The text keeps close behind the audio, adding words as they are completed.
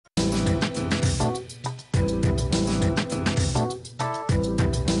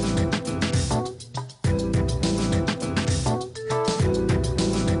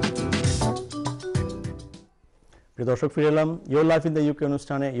প্রিয় দর্শক, ফিরে এলাম your life in the UK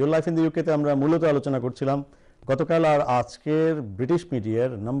অনুষ্ঠানে। ইউর লাইফ ইন দ্য ইউকেতে আমরা মূলত আলোচনা করছিলাম গতকাল আর আজকের ব্রিটিশ মিডিয়ার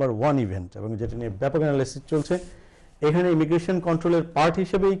নাম্বার 1 ইভেন্ট, এবং যেটা নিয়ে ব্যাপক অ্যানালাইসিস চলছে। এখানে ইমিগ্রেশন কন্ট্রোলের পার্ট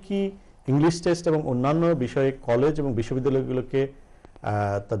হিসেবেই কি ইংলিশ টেস্ট এবং অন্যান্য বিষয়ে কলেজ এবং বিশ্ববিদ্যালয়গুলোকে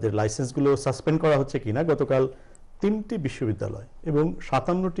তাদের লাইসেন্সগুলো সাসপেন্ড করা হচ্ছে কিনা। গতকাল 3টি বিশ্ববিদ্যালয় এবং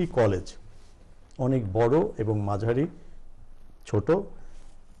 57টি কলেজ, অনেক বড় এবং মাঝারি ছোট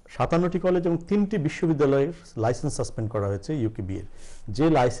 57টি কলেজ এবং 3টি বিশ্ববিদ্যালয়ের লাইসেন্স সাসপেন্ড করা হয়েছে ইউকেবি এর, যে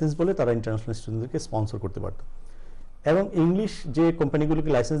লাইসেন্স বলে তারা ইন্টারন্যাশনাল স্টুডেন্টদেরকে স্পন্সর করতে পারত। এবং ইংলিশ যে কোম্পানিগুলোকে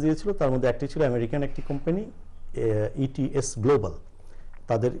লাইসেন্স দিয়েছিল তার মধ্যে একটি ছিল আমেরিকান একটি কোম্পানি, ইটিএস গ্লোবাল।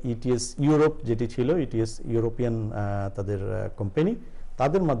 তাদের ইটিএস ইউরোপ যেটি ছিল, ইটিএস ইউরোপিয়ান তাদের কোম্পানি,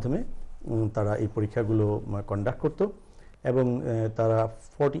 তাদের মাধ্যমে তারা এই পরীক্ষাগুলো কন্ডাক্ট করত। এবং তারা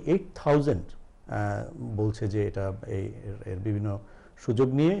 48,000 বলছে যে এটা এর বিভিন্ন সুযোগ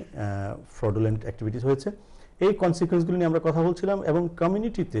নিয়ে ফ্রডুলেন্ট অ্যাক্টিভিটিস হয়েছে। এই কনসিকুয়েন্সগুলো নিয়ে আমরা কথা বলছিলাম, এবং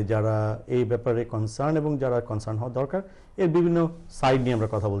কমিউনিটিতে যারা এই ব্যাপারে কনসার্ন এবং যারা কনসার্ন হওয়া দরকার এর বিভিন্ন সাইড নিয়ে আমরা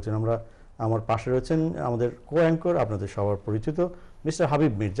কথা বলছিলাম। আমার পাশে রয়েছেন আমাদের কো অ্যাঙ্কর, আপনাদের সবার পরিচিত মিস্টার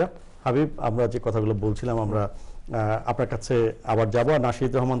হাবিব মির্জা। হাবিব, আমরা যে কথাগুলো বলছিলাম আমরা আপনার কাছে আবার যাব। আর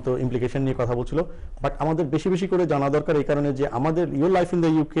নাশিদ রহমান তো ইমপ্লিকেশন নিয়ে কথা বলছিল, বাট আমাদের বেশি বেশি করে জানা দরকার এই কারণে যে আমাদের your life in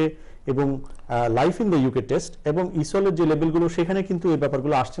the UK এবং life in the UK test এবং ইসলের যে লেভেলগুলো সেখানে কিন্তু এই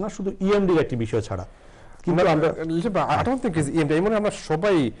ব্যাপারগুলো আসছে না, শুধু ইএমডির একটি বিষয় ছাড়া। কিন্তু I don't think it's EMD. আমরা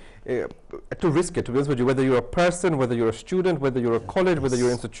সবাই একটু রিস্কে, to be honest with you, whether you're a person, whether you're a student, whether you're a college, whether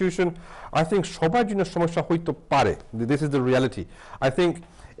you're an institution, I think সবার জন্য সমস্যা হইতে পারে. This is the reality. I think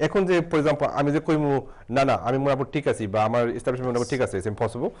এখন যে ফর এক্সাম্পল আমি যে কইমু না আমি মোটামুটি ঠিক আছি বা আমার এস্টাবলিশমেন্ট মোটামুটি ঠিক আছে, it's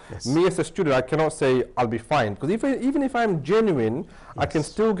impossible. Me as a student, I cannot say I'll be fine, because even if I'm genuine, I can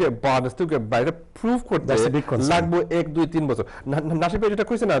still get barred and still get by. এটা প্রুভ করতে লাগবে 1-2-3 বছর। নাসিব ভাই যেটা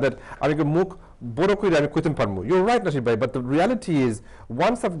কইছে না, that আমি মুখ বড় কইরা আমি কইতে পারবো, you're right নাসিব ভাই, but the reality is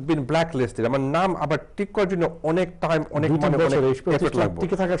once I've been blacklisted, আমার নাম আবার ঠিক করার জন্য অনেক টাইম, অনেক মানে এফর্ট লাগবে।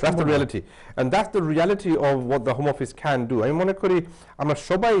 That's the reality, and that's the reality of what the Home Office can do. আমি মনে করি আমরা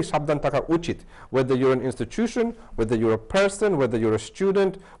সবাই সাবধান থাকা উচিত, whether you're an institution, whether you're a person, whether you're a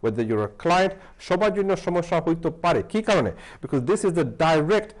student, whether you're a client, সবার জন্য সমস্যা হইতে পারে। কি কারণে? Because this is the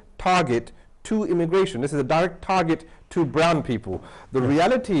direct target to immigration. This is a direct target to brown people. The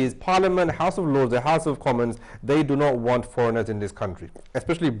reality is Parliament, House of Lords, the House of Commons, they do not want foreigners in this country,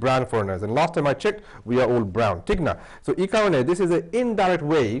 especially brown foreigners. And last time I checked, we are all brown. Tigna. So this is an indirect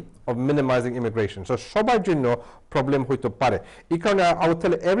way of minimizing immigration. So সবার জন্য problem হইতে পারে। I would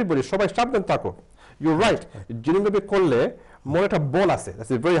tell everybody, সবাই সাবধান থাকো। You're right. জিনিসভাবে করলে মনে একটা বল আছে,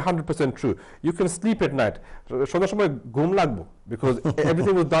 that's very 100% true. You can sleep at night. সন্ধ্যার সময় ঘুম লাগবে because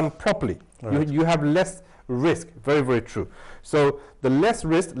everything was done properly. Right. You have less risk. Very, very true. So the less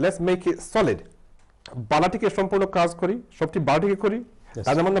risk, let's make it solid. বালাটিকে সম্পূর্ণ কাজ করি, সবটি বালাটিকে করি,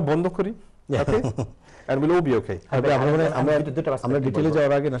 রাজামান্না বন্ধ করি, okay? And we'll all be okay. আমরা ডিটেইলে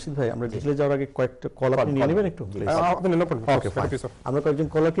যাওয়ার আগে নাশিদ ভাই, আমরা ডিটেইলে যাওয়ার আগে কয়েকটা কল আপনি নিয়ে নেবেন একটু প্লিজ। আমরা কয়েকজন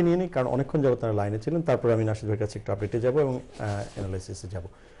কলারকে নিয়ে নিই, কারণ অনেকক্ষণ যাবত তারা লাইনে ছিলেন। তারপরে আমি নাশিদ ভাইয়ের কাছে একটু আপডেটে যাব এবং অ্যানালাইসিসে যাব।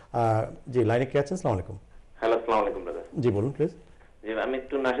 জি, লাইনে কে আছেন? আসসালামু আলাইকুম। হ্যালো, আসসালামু আলাইকুম ব্রাদার। জি বলুন প্লিজ। জি, আমি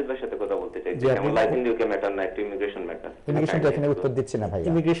একটু নাশিদ ভাইয়ের সাথে কথা বলতে চাই। আমার লাইফ ইন ইউকে ম্যাটার না, একটু ইমিগ্রেশন ম্যাটার। ইমিগ্রেশনটা এখানে উত্তর দিচ্ছে না ভাই।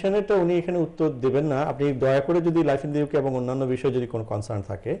 ইমিগ্রেশনেরটা উনি এখানে উত্তর দেবেন না। আপনি দয়া করে যদি লাইফ ইন দ্য ইউকে এবং অন্যান্য বিষয়ে যদি কোনো কনসার্ন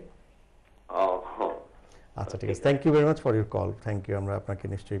থাকে। আচ্ছা, ঠিক আছে। Thank you very much for your call. Thank you. আমরা আপনাকে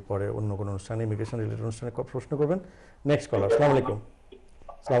নিশ্চয়ই পরে অন্য কোনো অনুষ্ঠানে ইমিগ্রেশন রিলেটেড অনুষ্ঠানে প্রশ্ন করবেন। নেক্সট কলার। আসসালামু আলাইকুম।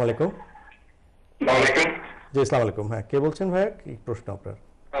 আসসালামু আলাইকুম। জি, আসসালামু আলাইকুম। হ্যাঁ, কে বলছেন ভাইয়া? কি প্রশ্ন আপনার?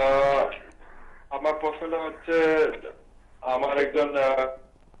 আমার প্রশ্নটা হচ্ছে, আমার একজন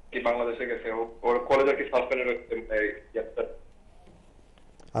কি বাংলাদেশে গেছে, ওর কলেজে কি সাসপেন্ড হয়েছে।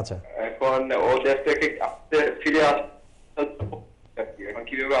 আচ্ছা, এখন ও দেশ থেকে ফিরে আসতে এখন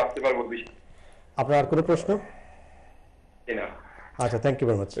কিভাবে আসতে পারবো? আপনার আর কোনো প্রশ্ন? না। আচ্ছা, থ্যাংক ইউ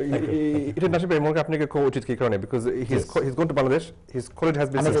ভেরি মাচ। এটা নাসিব ভাই মনে আপনাকে কোয়া উচিত কি কারণে? because he's going to Bangladesh, his college has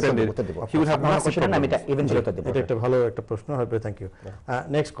been suspended, he would have massive problems. আমি এটা ইভেন্টুয়ালি উত্তর দেব। এটা একটা ভালো একটা প্রশ্ন হবে। Thank you.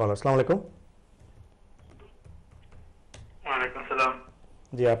 নেক্সট কলার। আসসালামু আলাইকুম। ওয়ালাইকুম আসসালাম।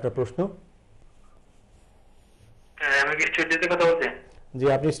 জি, আপনার প্রশ্ন? আমি কি স্টুডিওতে কথা বলছি? জি,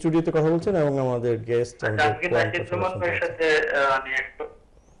 আপনি স্টুডিওতে কথা বলছেন এবং আমাদের গেস্ট আজকে নাশিদ রহমান ভাইয়ের সাথে আমি একটু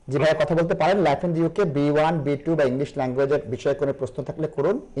জি ভাই কথা বলতে পারেন। Life in the UK B1 B2 বা ইংলিশ ল্যাঙ্গুয়েজের বিষয়ে কোনো প্রশ্ন থাকলে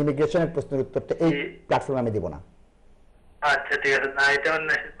করুন। ইমিগ্রেশনের প্রশ্নের উত্তরটা এই প্ল্যাটফর্মে আমি দেব না। আচ্ছা, ঠিক আছে। না, এটা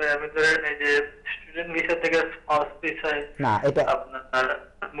নাশিদ ভাই আমি ধরেন এই যে স্টুডেন্ট ভিসা থেকে স্পাউস ভিসায় না, এটা আপনার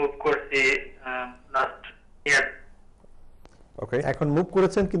মুভ করছি লাস্ট ইয়ার। ওকে, এখন মুভ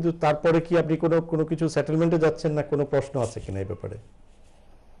করেছেন, কিন্তু তারপরে কি আপনি কোনো কিছু সেটেলমেন্টে যাচ্ছেন না? কোনো প্রশ্ন আছে কিনা এই ব্যাপারে?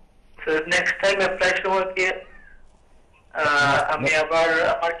 সো নেক্সট টাইম অ্যাপ্লাই সময় কি আবার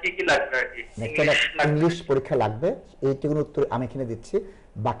আমার কি কি লাগবে আর কি? ইংলিশ পরীক্ষা লাগবে, এইটুকুর উত্তর আমি এখানে দিচ্ছি।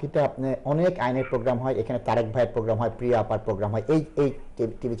 বাকিটা আপনি অনেক আইনের প্রোগ্রাম হয়, এখানে তারেক ভাইয়ের প্রোগ্রাম হয়, প্রিয়া আপার প্রোগ্রাম হয়, এই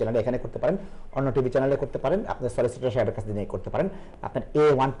টিভি চ্যানেলে এখানে করতে পারেন, অন্য টিভি চ্যানেলে করতে পারেন, আপনি সলিসিটর সাহেবের কাছে নিয়ে করতে পারেন। আপনার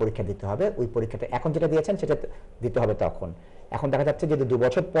A1 পরীক্ষা দিতে হবে, ওই পরীক্ষাটা এখন যেটা দিয়েছেন সেটা দিতে হবে তখন। এখন দেখা যাচ্ছে যদি 2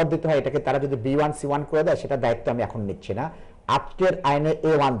 বছর পর দিতে হয়, এটাকে তারা যদি B1 C1 করে দেয়, সেটা দায়িত্ব আমি এখন নিচ্ছি না। আজকের আইনে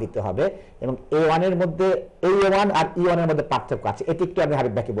A1 দিতে হবে, এবং A1 এর মধ্যে A1 আর E1 এর মধ্যে পার্থক্য আছে। এটি একটু আমি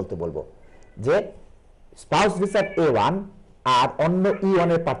হাবিব ভাইকে বলবো যে স্পাউস ভিসার A1 আর অন্য E1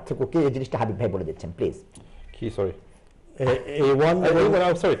 এর পার্থক্য কি, এই জিনিসটা হাবিব ভাই বলে দিচ্ছেন প্লিজ। কি সরি A1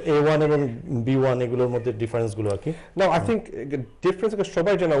 A1 এবং B1 এগুলোর মধ্যে ডিফারেন্স গুলো কি? No, I think difference is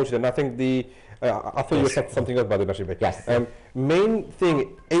সবাই জানা উচিত। I think I thought you said something else about it, Nashib bhai. Yes. Main thing,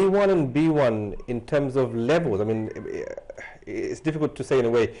 A1 and B1 in terms of levels, I mean, it's difficult to say in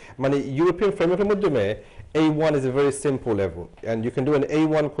a way. European framework A1 is a very simple level, and you can do an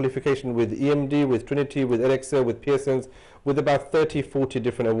A1 qualification with EMD, with Trinity, with Edexcel, with Pearson's, with about 30-40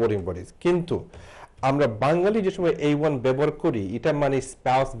 different awarding bodies. Kintu আমরা বাঙালি যে সময় A1 ব্যবহার করি, এটা মানে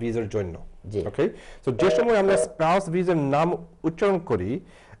spouse ভিসার জন্য। ওকে, so যে সময় আমরা স্পাউস ভিসার নাম উচ্চারণ করি,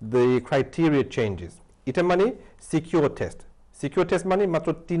 the criteria changes. এটা মানে সিকিউর টেস্ট মানে মাত্র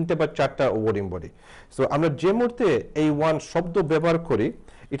 3টে বা 4টা awarding body. সো আমরা যে মুহূর্তে A1 শব্দ ব্যবহার করি,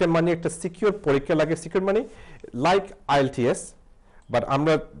 এটা মানে একটা সিকিউর পরীক্ষা লাগে। সিকিউর মানে লাইক IELTS, বাট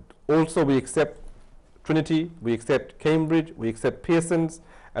আমরা also we accept Trinity, we accept Cambridge, we accept Pearson's,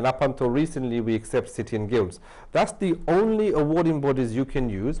 and up until recently we accept City and Guilds. That's the only awarding bodies you can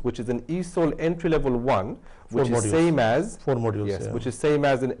use, which is an ESOL entry level 1, which is same as 4 modules, yes, which is same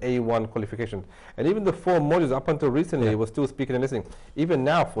as an A1 qualification. And even the 4 modules up until recently was still speaking and listening. Even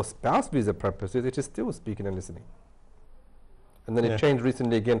now, for spouse visa purposes, it is still speaking and listening. And then it changed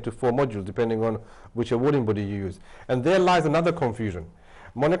recently again to 4 modules, depending on which awarding body you use. And there lies another confusion.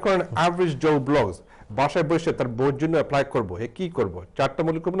 মনে করেন average জো blogs বাসায় বসে তার বইয়ের জন্য apply করবো, কি করবো? 4টা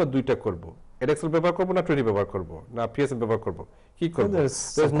মডিউল করবো না 2টা করবো? এডেক্সেল ব্যবহার করবো না ট্রেনি ব্যবহার করবো না পিএসএল ব্যবহার করবো? কি করবো?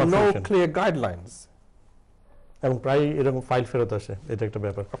 There's no clear guidelines. এবং প্রায় এরকম ফাইল ফেরত আসে, এটা একটা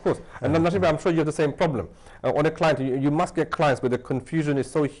ব্যাপার। Of course, and Nashib, I'm sure you have the same problem. On a client, you must get clients where the confusion is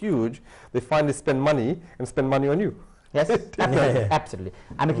so huge, they finally spend money on you. Yes, absolutely.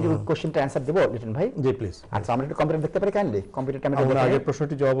 আমি কি কোশ্চেনটা answer দেব লিটন ভাই? জি please. আচ্ছা, আমরা একটু computer দেখতে পারি kindly? কম্পিউটারটা আমি আমরা আগের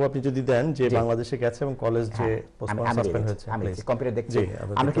প্রশ্নটি জবাব আপনি যদি দেন যে বাংলাদেশে গেছে এবং কলেজ যে পোস্টপোন সাসপেন্ড হয়েছে, আমি প্লিজ। কম্পিউটার দেখছি।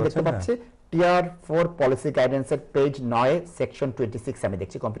 আমরা কি দেখতে পাচ্ছি? টিয়ার 4 পলিসি গাইডেন্সের পেজ 9 সেকশন 26 আমি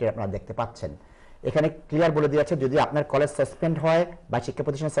দেখছি, কম্পিউটার আপনারা দেখতে পাচ্ছেন। এখানে ক্লিয়ার বলে দিয়েছে যদি আপনার কলেজ সাসপেন্ড হয় বা শিক্ষা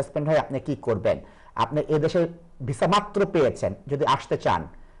প্রতিষ্ঠান সাসপেন্ড হয়, আপনি কি করবেন। আপনি এই দেশে ভিসা মাত্র পেয়েছেন, যদি আসতে চান,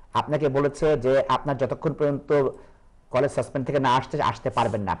 আপনাকে বলেছে যে আপনার যতক্ষণ পর্যন্ত কলেজ সাসপেন্ড থেকে না আসতে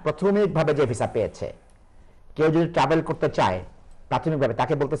পারবেন না। প্রাথমিকভাবে যে ভিসা পেয়েছে, কেউ যদি ট্রাভেল করতে চায় প্রাথমিকভাবে,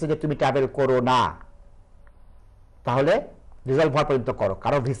 তাকে বলতেছে যে তুমি ট্রাভেল করো না, তাহলে রিজলভ হওয়ার পর্যন্ত করো।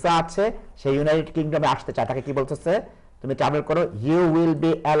 কারো ভিসা আছে, সেই ইউনাইটেড কিংডমে আসতে চায়, তাকে কি বলতেছে? তুমি ট্রাভেল করো, you will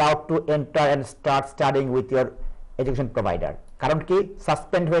be allowed to enter and start studying with your education provider. কারণ কি?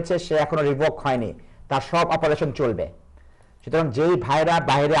 সাসপেন্ড হয়েছে, সে এখনো রিভোক হয়নি, তার সব অপারেশন চলবে। সুতরাং যেই ভাইরা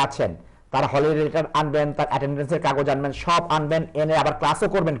বাইরে আছেন, তার হলিডে লেটার আনবেন, তার অ্যাটেন্ডেন্সের কাগজ আনবেন, সব আনবেন, এনে আবার ক্লাসও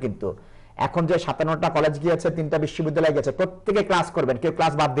করবেন। কিন্তু এখন যে 57টা কলেজ গিয়েছে, 3টা বিশ্ববিদ্যালয় গেছে, প্রত্যেকে ক্লাস করবেন, কেউ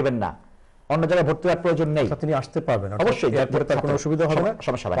ক্লাস বাদ দিবেন না। অন্য জায়গায় ভর্তি হওয়ার প্রয়োজন নেই। তিনি আসতে পারবেন অবশ্যই, এরপরে তার কোনো অসুবিধা হবে না,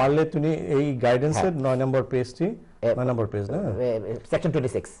 সমস্যা হবে না। পারলে তিনি এই গাইডেন্সের 9 নম্বর পেজটি, 9 নম্বর পেজ না, সেকশন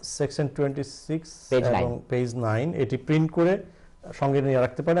 26 সেকশন 26 পেজ 9 এবং পেজ 9 এটি প্রিন্ট করে সঙ্গে নিয়ে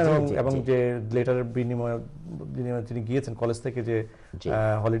রাখতে পারেন। এবং যে লেটারের বিনিময়ে তিনি গিয়েছেন কলেজ থেকে, যে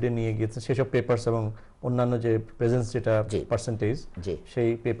হলিডে নিয়ে গিয়েছেন, সেসব পেপারস এবং অন্যান্য যে প্রেজেন্স যেটা পার্সেন্টেজ, সেই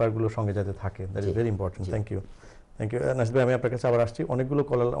পেপারগুলো সঙ্গে যাতে থাকে, that is very important. Thank you Nasir ভাই। আমি আপনার কাছে আবার আসছি, অনেক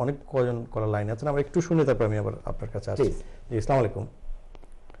কজন কলার লাইন আছেন, আমরা একটু শুনে তারপর আমি আবার আপনার কাছে আসছি। জি আসসালামু আলাইকুম।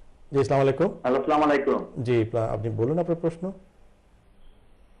 জি আসসালামু আলাইকুম। আসসালামু আলাইকুম। জি আপনি বলুন আপনার প্রশ্ন।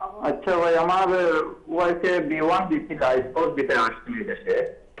 আচ্ছা ভাই, আমার ওয়াইফে B1 দিছিল, স্পোর্টস দিতে আসছিল দেশে।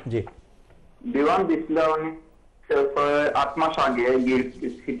 জি B1 দিছিল 8 মাস আগে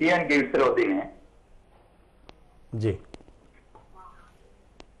সিটি এন্ড গিল্ডস এর অধীনে। জি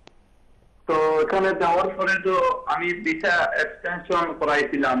তো এখানে দেওয়ার পরে তো আমি ভিসা এক্সটেনশন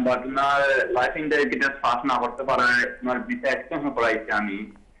করাইছিলাম, বাট না লাইফ ইন্ডিকেটর পাস না করতে পারায় আমার ভিসা এক্সটেনশন করাইছি আমি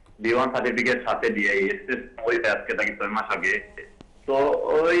B1 সার্টিফিকেট সাথে দিয়ে, ওই আজকে থাকি 6 মাস আগে। তো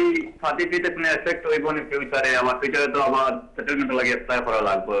ওই সার্টিফিকেট কোনো এফেক্ট হইব না ফিউচারে? আবার ফিউচারে তো আবার সেটেলমেন্ট লাগে অ্যাপ্লাই করা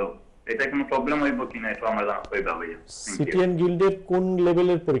লাগবে, এটা কোনো প্রবলেম হইব কিনা এটা আমরা জানা হইবা ভাইয়া। সিটি এন্ড গিল্ডের কোন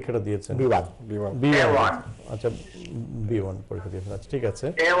লেভেলের পরীক্ষাটা দিয়েছেন? B1। A1। আচ্ছা B1 পরীক্ষা দিয়েছেন, আচ্ছা ঠিক আছে।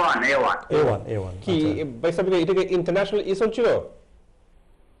 A1 A1 কি বেসিক্যালি এটা কি ইন্টারন্যাশনাল ইসো ছিল?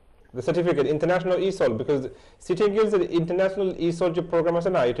 the certificate, international ESOL, because City and Guilds international ESOL যে program আছে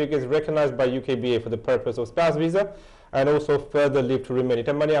না, it is recognized by UKBA for the purpose of spouse visa and also further leave to remain.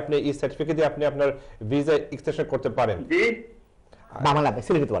 এটা মানে আপনি এই সার্টিফিকেট দিয়ে আপনি আপনার ভিসা এক্সটেনশন করতে পারেন। জি বাংলা লাগবে,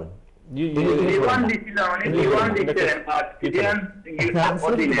 সিলেক্ট বলেন। D1 দিছিলাম, মানে D1 দিছিলেন, আর সিটিয়ান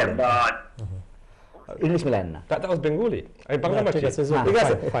ইংলিশ মিলান না। That was Bengali. আমি বাংলা মাছি। ঠিক আছে, ঠিক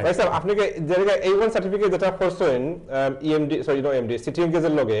আছে। fine. ভাই স্যার আপনি যে A1 সার্টিফিকেট যেটা করছেন EMD sorry no EMD city and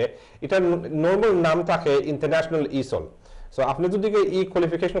গিল্ডের লগে এটা নরমাল নাম থাকে ইন্টারন্যাশনাল ESOL। সো আপনি যদি এই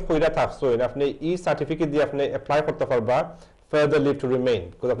কোয়ালিফিকেশন কইরা থাকছেন আপনি এই সার্টিফিকেট দিয়ে আপনি অ্যাপ্লাই করতে পারবা further leave to remain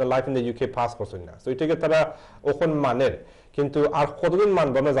because আপনার life in the UK pass করছেন না। সো এটাকে তারা ওখন মানের, কিন্তু আর কতদিন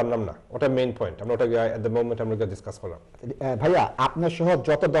মানবো আমরা জানলাম না, ওটা মেইন পয়েন্ট। আমরা ওটা এট দ্য মোমেন্ট আমরা ডিসকাস করলাম। ভাইয়া আপনার সহ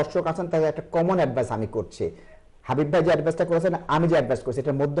যত দর্শক আছেন তাদের একটা কমন অ্যাডভাইস আমি করছি। হাবিব ভাই যে অ্যাডভাইসটা করেছেন, আমি যে অ্যাডভাইস করছি,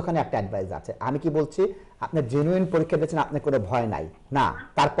 এটার মধ্যখানে একটা অ্যাডভাইস আছে। আমি কি বলছি, আপনি জেনুইন পরীক্ষা দিয়েছেন, আপনার কোনো ভয় নাই না,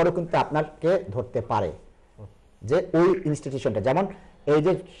 তারপরেও কিন্তু আপনাকে ধরতে পারে যে ওই ইনস্টিটিউশনটা, যেমন এই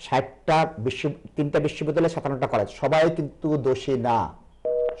যে 60টা তিনটা বিশ্ববিদ্যালয় 57টা কলেজ, সবাই কিন্তু দোষী না,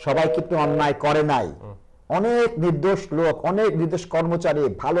 সবাই কিন্তু অন্যায় করে নাই। অনেক নির্দোষ লোক, অনেক নির্দোষ কর্মচারী,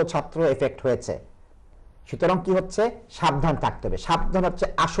 ভালো ছাত্র এফেক্ট হয়েছে। সুতরাং কি হচ্ছে, সাবধান থাকতে হবে। সাবধান হচ্ছে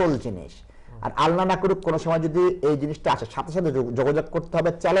আসল জিনিস। আর আল্লাহ না করুক কোনো সময় যদি এই জিনিসটা আসে, সাথে সাথে যোগাযোগ করতে হবে,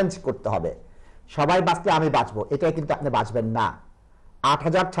 চ্যালেঞ্জ করতে হবে। সবাই বাঁচলে আমি বাঁচবো, এটাই কিন্তু আপনি বাঁচবেন না।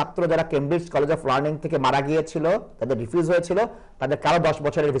 8000 ছাত্র যারা কেমব্রিজ কলেজ অফ লার্নিং থেকে মারা গিয়েছিল, তাদের রিফিউজ হয়েছিল, তাদের কারো 10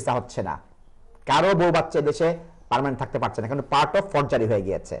 বছরের ভিসা হচ্ছে না, কারো বউ বাচ্চা দেশে পার্মানেন্ট থাকতে পারছে না, কারণ পার্ট অফ ফরজারি হয়ে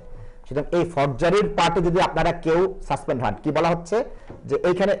গিয়েছে। সুতরাং এই ফরজারির পার্টে যদি আপনারা কেউ সাসপেন্ড হন, কি বলা হচ্ছে যে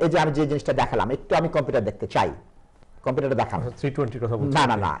এইখানে এই যে আমি যে জিনিসটা দেখালাম, একটু আমি কম্পিউটার দেখতে চাই, কম্পিউটারটা দেখাম। 320 কথা বলছি। না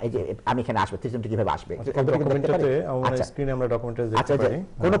না না, এই যে আমি এখানে আসবো, 320 কিভাবে আসবে? ডকুমেন্টে আমাদের স্ক্রিনে আমরা ডকুমেন্টে আচ্ছা, দেখতে পারি।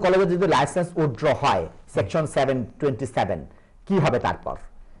 কোন কলেজে যদি লাইসেন্স উইথড্র হয় সেকশন 727 কি হবে তারপর?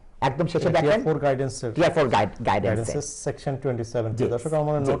 একদম শেষে দেখেন টিয়ার 4 গাইডেন্সের টিয়ার 4 গাইডেন্স সেকশন 27 জি, দর্শক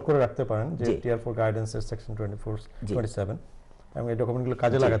আমরা জি, নোট করে রাখতে পারেন যে জি, টিয়ার 4 গাইডেন্সের সেকশন 27 এবং এই ডকুমেন্টগুলো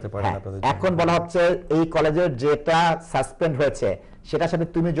কাজে জি, লাগাতে পারেন হ্যাঁ। আপনাদের। এখন বলা হচ্ছে এই কলেজের যেটা সাসপেন্ড হয়েছে সেটার সাথে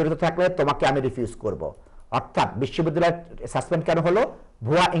তুমি জড়িত থাকলে তোমাকে আমি রিফিউজ করব। অর্থাৎ বিশ্ববিদ্যালয় সাসপেন্ড কেন হলো?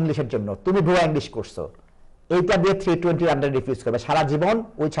 ভুয়া ইংলিশের জন্য। তুমি ভুয়া ইংলিশ করছো, এইটা দিয়ে 320 আন্ডার রিফিউজ করবে, সারা জীবন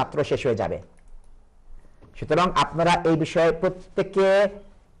ওই ছাত্র শেষ হয়ে যাবে। সুতরাং আপনারা এই বিষয়ে প্রত্যেকে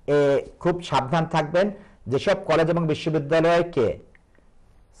খুব সাবধান থাকবেন। যেসব কলেজ এবং বিশ্ববিদ্যালয়কে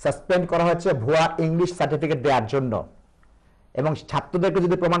সাসপেন্ড করা হয়েছে ভুয়া ইংলিশ সার্টিফিকেট দেওয়ার জন্য, এবং ছাত্রদেরকে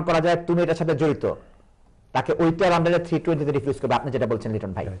যদি প্রমাণ করা যায় তুমি এটার সাথে জড়িত, তাকে ওইটার আন্ডারে 320 রিফিউজ করবে, আপনি যেটা বলছেন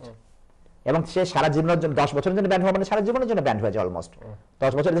লিটন ভাই। এবং সে সারা জীবনের জন্য 10 বছরের জন্য ব্যান্ড হওয়া মানে সারা জীবনের জন্য ব্যান্ড হয়ে যায়। অলমোস্ট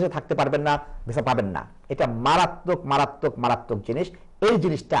 10 বছর দেশে থাকতে পারবেন না, ভিসা পাবেন না। এটা মারাত্মক মারাত্মক মারাত্মক জিনিস। এই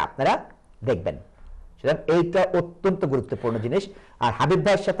জিনিসটা আপনারা দেখবেন। সুতরাং এইটা অত্যন্ত গুরুত্বপূর্ণ জিনিস। আর হাবিব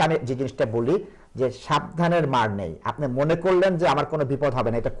ভাইয়ের সাথে আমি যে জিনিসটা বলি যে সাবধানের মার নেই। আপনি মনে করলেন যে আমার কোনো বিপদ হবে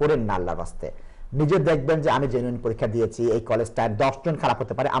না, এটা করেন না আল্লাহর রাস্তে। নিজে দেখবেন যে আমি জেনুইন পরীক্ষা দিয়েছি, এই কলেজটা 10 জন খারাপ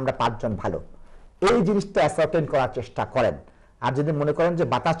হতে পারে, আমরা 5 জন ভালো। এই জিনিসটা অ্যাসার্টেন করার চেষ্টা করেন। আর যদি মনে করেন যে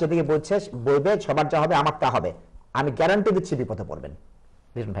বাতাস যেদিকে বইবে সবার যা হবে আমার তা হবে, আমি গ্যারান্টি দিচ্ছি বিপদে পড়বেন।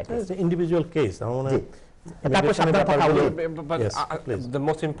 লিটন ভাই ইন্ডিভিজুয়াল কেস আমার মনে হয় তারপর সাবধান থাকা উচিত। Yes, please. The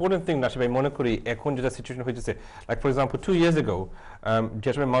most important thing নাশিব ভাই মনে করি এখন যেটা সিচুয়েশন হয়েছে, like for example 2 years ago যে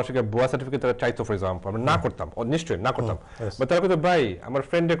সময় মানুষকে ভুয়া সার্টিফিকেট তারা চাইতো, ফর এক্সাম্পল আমরা না করতাম, নিশ্চয়ই না করতাম, yes. বাট তারা কিন্তু ভাই আমার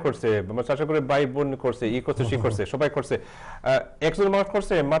ফ্রেন্ডে করছে, আমার চাচা করে ভাই বোন করছে, ই করছে, সে করছে, সবাই করছে, একজন মানুষ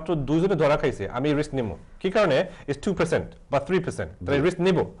করছে মাত্র 2 জনে ধরা খাইছে, আমি রিস্ক নিব কি কারণে? ইজ 2% বা 3%, তারা রিস্ক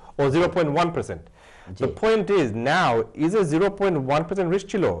নিব ও 0.1%. The point is now is a 0.1% risk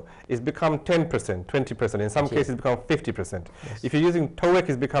chilo is become 10%, 20%. In some cases, it's become 50%. If you're using TOEIC,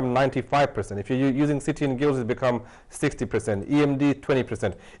 it's become 95%. If you're using City and Guilds, it's become 60%. EMD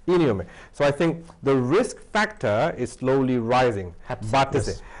 20%. Iniome. So I think the risk factor is slowly rising. But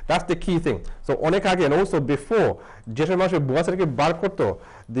that's the key thing. So onek age and also before, যেটা মানুষ বুয়া certificate বার করতো,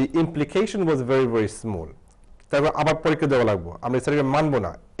 the implication was very very small. তারপর আবার পরীক্ষা দেওয়া লাগবো, আমরা এই সার্টিফিকেট মানবো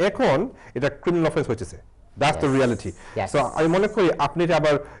না। এখন এটা ক্রিমিনাল অফেন্স হয়েছে। That's the reality. সো আমি মনে করি আপনি এটা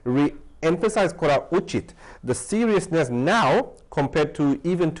আবার রি-এমফাসাইজ করা উচিত, the seriousness now compare to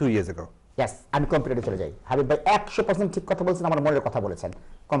even 2 years ago. Yes, আমি কম্পিউটারে চলে যাই। হাবিব ভাই 100% ঠিক কথা বলছেন, আমার মনের কথা বলেছেন।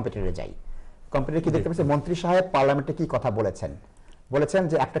 কম্পিউটারে যাই। কম্পিউটারে কি দেখতে পাচ্ছি মন্ত্রী সাহেব পার্লামেন্টে কি কথা বলেছেন? বলেছেন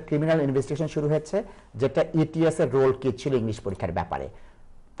যে একটা ক্রিমিনাল ইনভেস্টিগেশন শুরু হয়েছে, যেটা ইটিএস এর রোল কি ছিল ইংলিশ পরীক্ষার ব্যাপারে।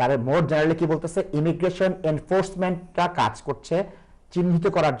 তার মোর জেনারেলি কি বলতেছে, ইমিগ্রেশন এনফোর্সমেন্টটা কাজ করছে চিহ্নিত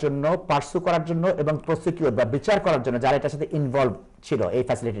করার জন্য, পার্সু করার জন্য এবং প্রসিকিউট বা বিচার করার জন্য যারা এটার সাথে ইনভলভ ছিল এই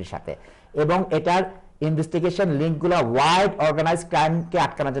ফ্যাসিলিটির সাথে, এবং এটার ইনভেস্টিগেশন লিঙ্কগুলো ওয়াইড অর্গানাইজড ক্রাইমকে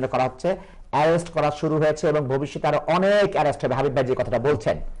আটকানোর জন্য করা হচ্ছে। অ্যারেস্ট করা শুরু হয়েছে এবং ভবিষ্যতে আরো অনেক অ্যারেস্ট হবে। হাবিব ভাই যে কথাটা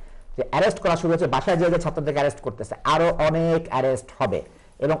বলছেন, যে অ্যারেস্ট করা শুরু হয়েছে, বাসায় যে ছাত্রদেরকে অ্যারেস্ট করতেছে, আরো অনেক অ্যারেস্ট হবে।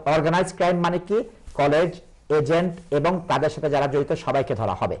 এবং অর্গানাইজ ক্রাইম মানে কি, কলেজ এজেন্ট এবং তাদের সাথে যারা জড়িত সবাইকে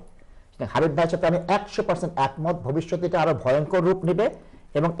ধরা হবে। হাবিব ভাইয়ের সাথে আমি 100% একমত, ভবিষ্যতে এটা আরো ভয়ঙ্কর রূপ নেবে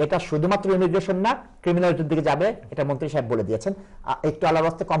এবং এটা শুধুমাত্র ইমিগ্রেশন না, ক্রিমিনালিটির দিকে যাবে, এটা মন্ত্রী সাহেব বলে দিয়েছেন। একটু আলাদা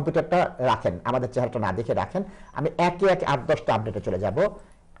রাস্তায় কম্পিউটারটা রাখেন, আমাদের চেহারাটা না দেখে রাখেন, আমি একে একে 8-10টা আপডেটে চলে যাব।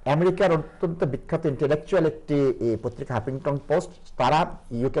 আমেরিকার অত্যন্ত বিখ্যাত ইন্টেলেকচুয়াল একটি পত্রিকা হাফিংটন পোস্ট, তারা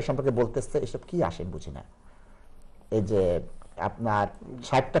ইউকে সম্পর্কে বলতেছে এসব কি আসেন বুঝি না। এই যে আপনার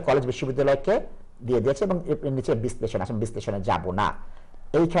 60টা কলেজ বিশ্ববিদ্যালয়কে দিয়ে দিয়েছে এবং এর নিচে বিশ্লেষণ, আসেন বিশ্লেষণে যাব না।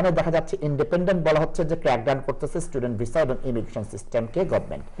 এইখানে দেখা যাচ্ছে ইন্ডিপেন্ডেন্ট বলা হচ্ছে যে ক্র্যাকডাউন করতেছে স্টুডেন্ট ভিসা এবং ইমিগ্রেশন সিস্টেমকে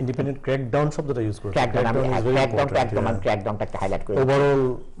গভর্নমেন্ট। ইন্ডিপেন্ডেন্ট ক্র্যাকডাউন শব্দটা ইউজ করছে। ক্র্যাকডাউনটা একটা হাইলাইট করে overall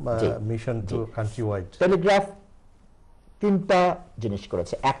mission to country wide. Telegraph 3টা জিনিস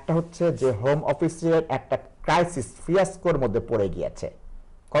করেছে। একটা হচ্ছে যে হোম অফিসের একটা ক্রাইসিস ফিয়াস্কোর মধ্যে পড়ে গিয়েছে,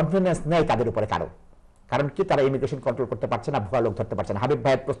 কনফিডেন্স নেই তাদের উপরে কারো, কারণ কি তারা ইমিগ্রেশন কন্ট্রোল করতে পারছে না, ভুয়া লোক ধরতে পারছে না। হাবিব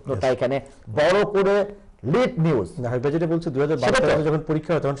ভাইয়ের প্রশ্নটা এখানে বড় করে লিড নিউজ। হাবিব ভাই যেটা বলছে 2012 যখন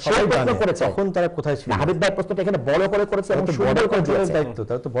পরীক্ষা হয় তখন সবাই জানে তখন তারা কোথায় ছিল। হাবিব ভাই প্রশ্নটা এখানে বড় করে করেছে এবং সুন্দর করে দিয়েছে। দায়িত্ব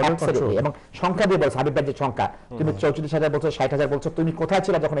তার তো বর্ডার কন্ট্রোল এবং সংখ্যা দিয়ে বলছে। হাবিব ভাই যে সংখ্যা, তুমি 34,000 বলছো, 60,000 বলছো, তুমি কোথায়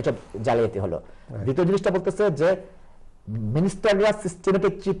ছিল যখন এসব জালিয়াতি হলো? দ্বিতীয় জিনিসটা বলতেছে যে মিনিস্টাররা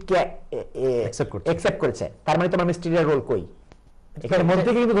সিস্টেমেটিক চিটকে অ্যাকসেপ্ট করেছে, তার মানে তোমার মিনিস্টারিয়াল রোল কই? এখানে মধ্যে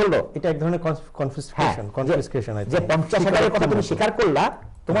কিন্তু ধরলো এটা এক ধরনের কনফিসকেশন। যে 50,000-এর কথা তুমি স্বীকার করলা,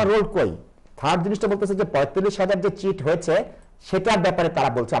 তোমার রোল কই? থার্ড জিনিসটা বলতেছে যে 45,000 যে চিট হয়েছে সেটার ব্যাপারে তারা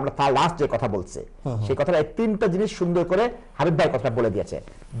বলছে, আমরা তার লাস্ট যে কথা বলছে সেই কথাটা, এই 3টা জিনিস সুন্দর করে হাবিব ভাই কথা বলে দিয়েছে।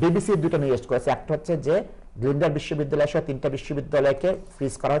 বিবিসি 2টা নিউজ করেছে, একটা হচ্ছে যে গ্লিন্ডার বিশ্ববিদ্যালয় সহ 3টা বিশ্ববিদ্যালয়কে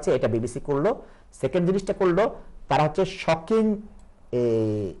ফ্রিজ করা হয়েছে, এটা বিবিসি করলো। সেকেন্ড জিনিসটা করলো তারা হচ্ছে শকিং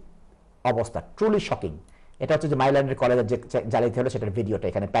অবস্থা, ট্রুলি শকিং। এটা হচ্ছে যে মাইল্যান্ডের কলেজের যে জালিয়াতি হলো সেটার ভিডিওটা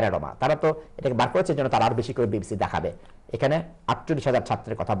এখানে প্যারাডোমা, তারা তো এটাকে বার করেছে জন্য তারা আরো বেশি করে বিবিসি দেখাবে। এখানে 48,000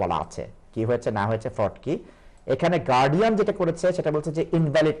 ছাত্রের কথা বলা আছে, কি হয়েছে না হয়েছে, ফ্রড কি। এখানে গার্ডিয়ান যেটা করেছে সেটা বলছে যে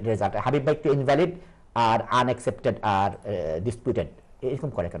ইনভ্যালিড রেজাল্ট। হাবিব ভাই একটু ইনভ্যালিড আর আনএক্সেপ্টেড আর ডিসপিউটেড এরকম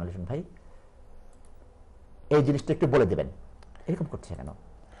করে কেন লিটন ভাই? এই জিনিসটা একটু বলে দিবেন, এরকম করছে কেন?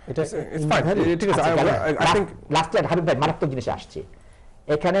 এটা ঠিক আছে, I think last year Habib ভাই মারাত্মক জিনিসে আসছে।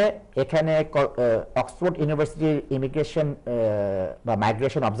 এখানে অক্সফোর্ড ইউনিভার্সিটির ইমিগ্রেশন বা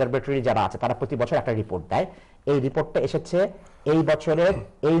মাইগ্রেশন অবজারভেটরি যারা আছে তারা প্রতি বছর একটা রিপোর্ট দেয়। এই রিপোর্টটা এসেছে এই বছরের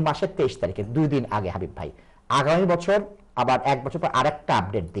এই মাসের 23 তারিখে, 2 দিন আগে হাবিব ভাই। আগামী বছর আবার 1 বছর পর আরেকটা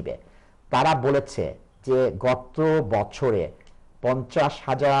আপডেট দিবে। তারা বলেছে যে গত বছরে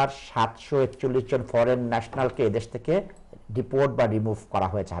 50,741 জন ফরেন ন্যাশনালকে এদেশ থেকে ডিপোর্ট বা রিমুভ করা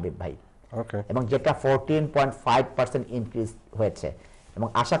হয়েছে হাবিব ভাই, এবং যেটা 14.5% ইনক্রিজ হয়েছে এবং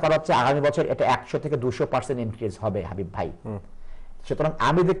আশা করা হচ্ছে আগামী বছর এটা 100 থেকে 200% ইনক্রিজ হবে হাবিব ভাই। সুতরাং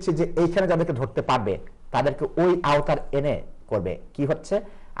আমি দেখছি যে এইখানে যাদেরকে ধরতে পারবে তাদেরকে ওই আওতার এনে করবে। কি হচ্ছে,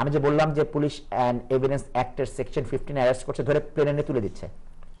 আমি যে বললাম যে police and evidence অ্যাক্টের section 15 arrest করছে, ধরে প্লেনে নিয়ে তুলে দিচ্ছে।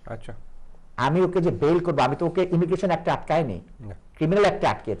 আচ্ছা, আমি ওকে যে বেল করবো, আমি তো ওকে ইমিগ্রেশন অ্যাক্টে আটকায়নি, ক্রিমিনাল অ্যাক্টে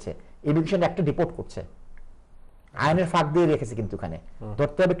আটকেছে, ইমিগ্রেশন অ্যাক্টে ডিপোর্ট করছে। আইনের ফাঁক দিয়ে রেখেছে, কিন্তু এখানে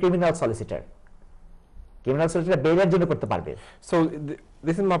ধরতে হবে ক্রিমিনাল সলিসিটার। ক্রিমিনাল সলিসিটার বেলের জন্য করতে পারবে। So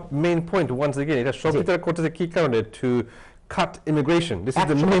this is my main point once again. এটা সব ভিতরে করতেছে কি কারণে? To cut immigration. This is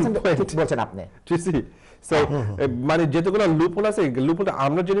the main point. ঠিক বলছেন আপনি। Do you see? So মানে যেগুলো লুপহোল আছে, লুপহোলটা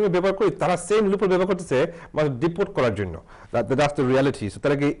আমরা যে নিয়মে ব্যবহার করি তারা সেম লুপহোল ব্যবহার করতেছে মানে ডিপোর্ট করার জন্য। That's the reality. So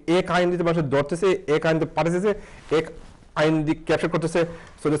তারা কি এক আইন দিতে মানুষ ধরতেছে, এক আইন দিতে পাঠাতেছে, এক আইন দিয়ে ক্যাপচার করতেছে।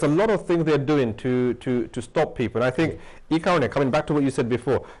 So there's a lot of things they are doing to stop people. And I think এই কারণে, coming back to what you said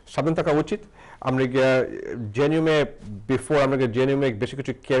before, সাবধান থাকা উচিত। আমরা জেনুমে বিফোর আমরা জেনুমে বেশি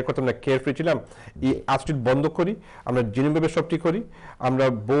কিছু কেয়ার করতাম না, কেয়ার ফ্রি ছিলাম। এই অ্যাটিটিউড বন্ধ করি, আমরা জেনুমভাবে সবটি করি। আমরা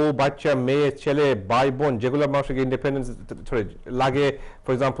বউ বাচ্চা মেয়ে ছেলে ভাই বোন যেগুলো মানুষকে ইন্ডিপেন্ডেন্স লাগে,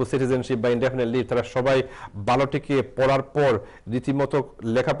 ফর এক্সাম্পল সিটিজেনশিপ বা ইনডেফিনিট লিভ, তারা সবাই ভালো থেকে পড়ার পর রীতিমতো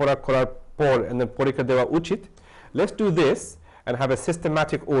লেখাপড়া করার পর পরীক্ষা দেওয়া উচিত। Let's do this and have a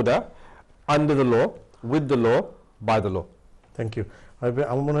systematic order under the law, with the law, by the law. Thank you.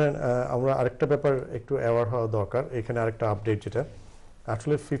 আমার মনে হয় আমরা আরেকটা ব্যাপার একটু অ্যাওয়ার হওয়া দরকার। এখানে আরেকটা আপডেট, যেটা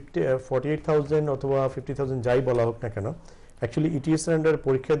আসলে 48,000 অথবা 50,000 যাই বলা হোক না কেন, অ্যাকচুয়ালি ইটিএস আন্ডার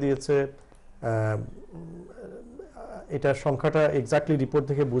পরীক্ষা দিয়েছে। এটার সংখ্যাটা এক্স্যাক্টলি রিপোর্ট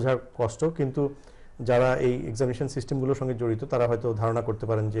থেকে বোঝা কষ্ট, কিন্তু যারা এই এক্সামিনেশন সিস্টেমগুলোর সঙ্গে জড়িত তারা হয়তো ধারণা করতে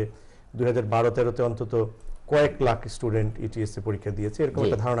পারেন যে 2012-13-তে অন্তত কয়েক লাখ স্টুডেন্ট ইটিএস পরীক্ষা দিয়েছে, এরকম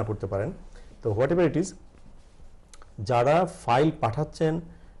একটা ধারণা করতে পারেন। তো হোয়াট এভার ইট ইজ, যারা ফাইল পাঠাচ্ছেন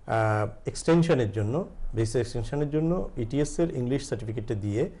এক্সটেনশনের জন্য, ভিসা এক্সটেনশনের জন্য ইটিএস এর ইংলিশ সার্টিফিকেটটা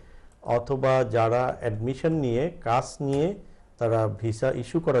দিয়ে, অথবা যারা অ্যাডমিশন নিয়ে কাজ নিয়ে তারা ভিসা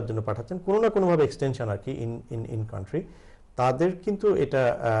ইস্যু করার জন্য পাঠাচ্ছেন কোনো না কোনোভাবে এক্সটেনশন আর কি ইন কান্ট্রি, তাদের কিন্তু এটা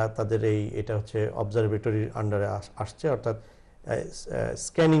তাদের এটা হচ্ছে অবজারভেটরির আন্ডারে আসছে, অর্থাৎ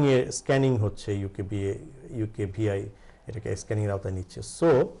স্ক্যানিং হচ্ছে ইউকে ভিআই এটাকে স্ক্যানিংয়ের আওতায় নিচ্ছে। সো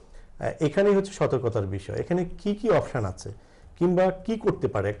এখানেই হচ্ছে সতর্কতার বিষয়, এখানে কি কি অপশান আছে কিংবা কি করতে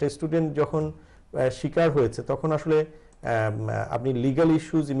পারে একটা স্টুডেন্ট যখন শিকার হয়েছে, তখন আসলে আপনি লিগাল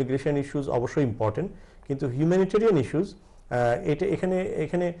ইস্যুজ, ইমিগ্রেশন ইস্যুজ অবশ্যই ইম্পর্টেন্ট, কিন্তু হিউম্যানিটেরিয়ান ইস্যুজ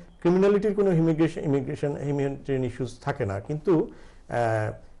এখানে ক্রিমিনালিটির কোনো হিউম্যানিটেরিয়ান ইস্যুজ থাকে না। কিন্তু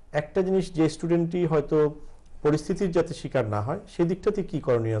একটা জিনিস, যে স্টুডেন্টটি হয়তো পরিস্থিতির যাতে শিকার না হয় সেদিকটাতে কি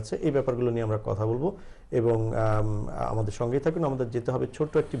করণীয় আছে, এই ব্যাপারগুলো নিয়ে আমরা কথা বলবো এবং আমাদের সঙ্গেই থাকুন। আমাদের যেতে হবে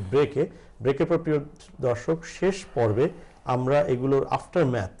ছোট্ট একটি ব্রেকের পর প্রিয় দর্শক শেষ পর্বে আমরা এগুলোর আফটার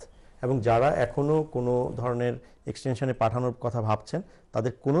ম্যাথ এবং যারা এখনও কোনো ধরনের এক্সটেনশনে পাঠানোর কথা ভাবছেন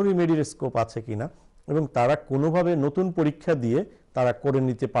তাদের কোনো রিমেডির স্কোপ আছে কিনা এবং তারা কোনোভাবে নতুন পরীক্ষা দিয়ে তারা করে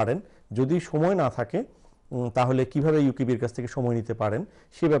নিতে পারেন, যদি সময় না থাকে তাহলে কিভাবে ইউকেবির কাছ থেকে সময় নিতে পারেন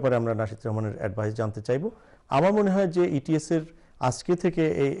সে ব্যাপারে আমরা নাশিদ রহমানের অ্যাডভাইস জানতে চাইব। আমার মনে হয় যে ইটিএসের আজকে থেকে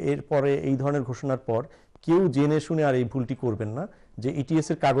এরপরে এই ধরনের ঘোষণার পর কেউ জেনে শুনে আর এই ভুলটি করবেন না যে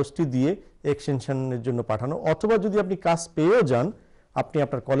ইটিএসের কাগজটি দিয়ে এক্সটেনশনের জন্য পাঠানো, অথবা যদি আপনি কাজ পেয়েও যান আপনি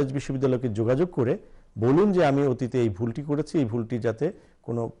আপনার কলেজ বিশ্ববিদ্যালয়কে যোগাযোগ করে বলুন যে আমি অতীতে এই ভুলটি করেছি, এই ভুলটি যাতে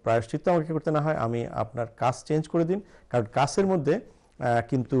কোনো প্রায়শ্চিত্ত আমাকে করতে না হয়, আমি আপনার কাজ চেঞ্জ করে দিন। কারণ কাজের মধ্যে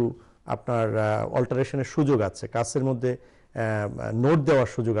কিন্তু আপনার অল্টারেশনের সুযোগ আছে, কাজের মধ্যে নোট দেওয়ার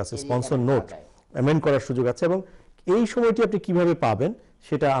সুযোগ আছে, স্পন্সর নোট অ্যামেন্ড করার সুযোগ আছে, এবং এই সময়টি আপনি কিভাবে পাবেন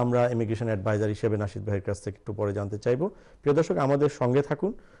সেটা আমরা ইমিগ্রেশন অ্যাডভাইজার হিসেবে নাশিদ ভাইয়ের কাছ থেকে একটু পরে জানতে চাইব। প্রিয় দর্শক, আমাদের সঙ্গে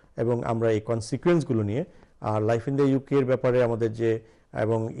থাকুন এবং আমরা এই কনসিকুয়েন্সগুলো নিয়ে আর লাইফ ইন দ্য ইউকে এর ব্যাপারে আমাদের যে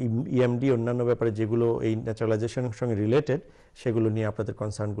এবং ইএমডি অন্যান্য ব্যাপারে যেগুলো এই ন্যাচারালাইজেশনের সঙ্গে রিলেটেড সেগুলো নিয়ে আপনাদের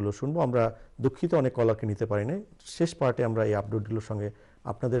কনসার্নগুলো শুনবো। আমরা দুঃখিত অনেক কলারকে নিতে পারি না, শেষ পার্টে আমরা এই আপডেটগুলোর সঙ্গে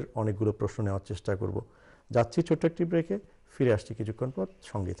আপনাদের অনেকগুলো প্রশ্ন নেওয়ার চেষ্টা করব। যাচ্ছি ছোট্ট একটি ব্রেকে, ফিরে আসছি কিছুক্ষণ পর,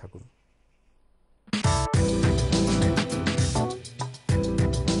 সঙ্গেই থাকুন।